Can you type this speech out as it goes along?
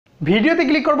ভিডিওতে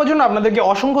ক্লিক করার জন্য আপনাদেরকে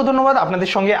অসংখ্য ধন্যবাদ। আপনাদের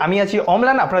সঙ্গে আমি আছি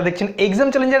অমলান, আপনারা দেখছেন এক্সাম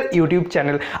চ্যালেঞ্জার ইউটিউব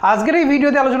চ্যানেল। আজকের এই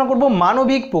ভিডিওতে আলোচনা করব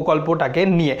মানবিক প্রকল্পটাকে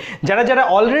নিয়ে। যারা যারা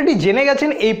অলরেডি জেনে গেছেন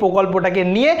এই প্রকল্পটাকে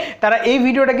নিয়ে তারা এই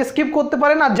ভিডিওটাকে স্কিপ করতে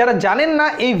পারেন, আর যারা জানেন না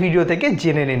এই ভিডিও থেকে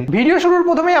জেনে নিন। ভিডিও শুরুর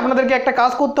প্রথমেই আপনাদেরকে একটা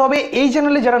কাজ করতে হবে, এই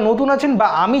চ্যানেলে যারা নতুন আছেন বা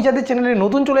আমি যাদের চ্যানেলে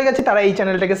নতুন চলে গেছি তারা এই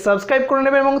চ্যানেলটাকে সাবস্ক্রাইব করে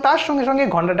নেবেন এবং তার সঙ্গে সঙ্গে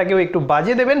ঘন্টাটাকেও একটু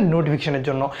বাজিয়ে দেবেন নোটিফিকেশনের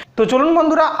জন্য। তো চলুন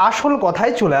বন্ধুরা, আসল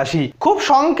কথায় চলে আসি। খুব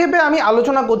সংক্ষেপে আমি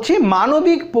আলোচনা করছি।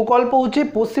 মানবিক প্রকল্প হচ্ছে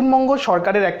পশ্চিমবঙ্গ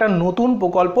সরকারের একটা নতুন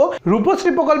প্রকল্প।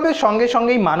 রূপশ্রী প্রকল্পের সঙ্গে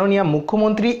সঙ্গেই মাননীয়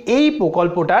মুখ্যমন্ত্রী এই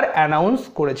প্রকল্পটার অ্যানাউন্স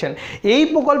করেছেন। এই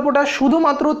প্রকল্পটা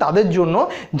শুধুমাত্র তাদের জন্য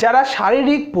যারা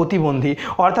শারীরিক প্রতিবন্ধী,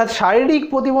 অর্থাৎ শারীরিক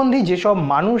প্রতিবন্ধী যেসব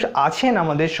মানুষ আছেন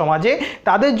আমাদের সমাজে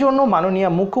তাদের জন্য মাননীয়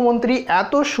মুখ্যমন্ত্রী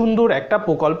এত সুন্দর একটা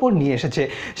প্রকল্প নিয়ে এসেছে।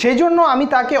 সেই জন্য আমি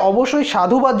তাকে অবশ্যই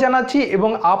সাধুবাদ জানাচ্ছি এবং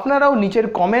আপনারাও নিচের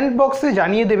কমেন্ট বক্সে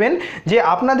জানিয়ে দেবেন যে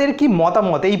আপনাদের কি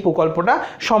মতামত এই প্রকল্পটা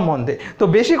সম্বন্ধে। তো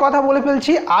বেশি কথা বলে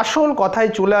ফেলছি, আসল কথায়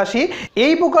চলে আসি।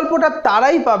 এই প্রকল্পটা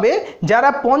তারাই পাবে যারা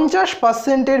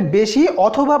 50%-এর বেশি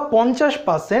অথবা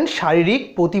 50% শারীরিক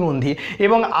প্রতিবন্ধী,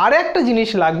 এবং আর একটা জিনিস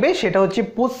লাগবে, সেটা হচ্ছে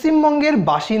পশ্চিমবঙ্গের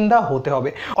বাসিন্দা হতে হবে।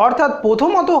 অর্থাৎ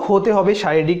প্রথমত হতে হবে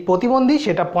শারীরিক প্রতিবন্ধী,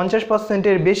 সেটা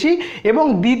 50%-এর বেশি, এবং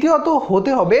দ্বিতীয়ত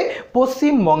হতে হবে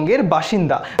পশ্চিমবঙ্গের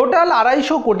বাসিন্দা। টোটাল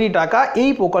 250 কোটি টাকা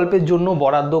এই প্রকল্পের জন্য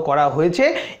বরাদ্দ করা হয়েছে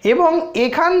এবং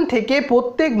এখান থেকে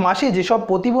প্রত্যেক মাসে যেসব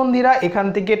প্রতিবন্ধীরা এখান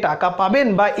থেকে টাকা পাবেন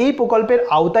বা এই প্রকল্পের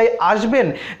আওতায় আসবেন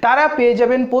তারা পেয়ে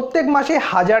যাবেন প্রত্যেক মাসে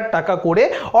 1000 টাকা করে,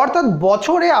 অর্থাৎ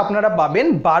বছরে আপনারা পাবেন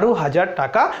 12,000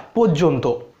 টাকা পর্যন্ত।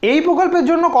 এই প্রকল্পের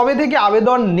জন্য কবে থেকে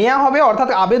আবেদন নেওয়া হবে, অর্থাৎ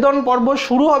আবেদন পর্ব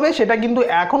শুরু হবে, সেটা কিন্তু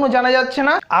এখনো জানা যাচ্ছে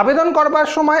না। আবেদন করবার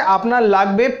সময় আপনার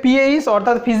লাগবে পিএইচ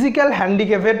অর্থাৎ ফিজিক্যাল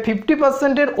হ্যান্ডিক্যাপের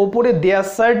 50%-এর ওপরে দেওয়া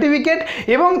সার্টিফিকেট,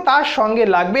 এবং তার সঙ্গে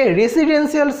লাগবে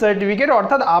রেসিডেন্সিয়াল সার্টিফিকেট,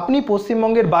 অর্থাৎ আপনি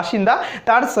পশ্চিমবঙ্গের বাসিন্দা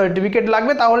তার সার্টিফিকেট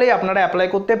লাগবে, তাহলেই আপনারা অ্যাপ্লাই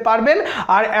করতে পারবেন।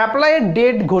 আর অ্যাপ্লাইয়ের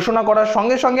ডেট ঘোষণা করার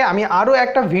সঙ্গে সঙ্গে আমি আরও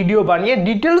একটা ভিডিও বানিয়ে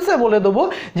ডিটেলসে বলে দেবো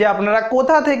যে আপনারা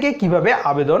কোথা থেকে কিভাবে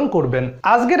আবেদন করবেন।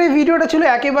 আজকের এই ভিডিওটা ছিল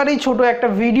একেবারেই ছোট একটা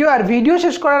ভিডিও, আর ভিডিও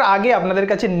শেষ করার আগে আপনাদের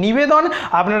কাছে নিবেদন,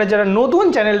 আপনারা যারা নতুন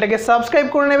চ্যানেলটাকে সাবস্ক্রাইব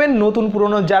করে নেবেন, নতুন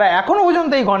পুরনো যারা এখনো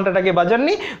পর্যন্ত এই ঘন্টাটাকে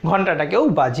বাজাননি ঘন্টাটাকেও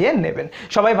বাজিয়ে নেবেন।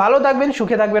 সবাই ভালো থাকবেন,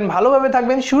 সুখে থাকবেন, ভালোভাবে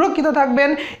থাকবেন, সুরক্ষিত থাকবেন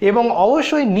এবং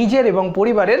অবশ্যই নিজের এবং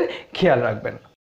পরিবারের খেয়াল রাখবেন।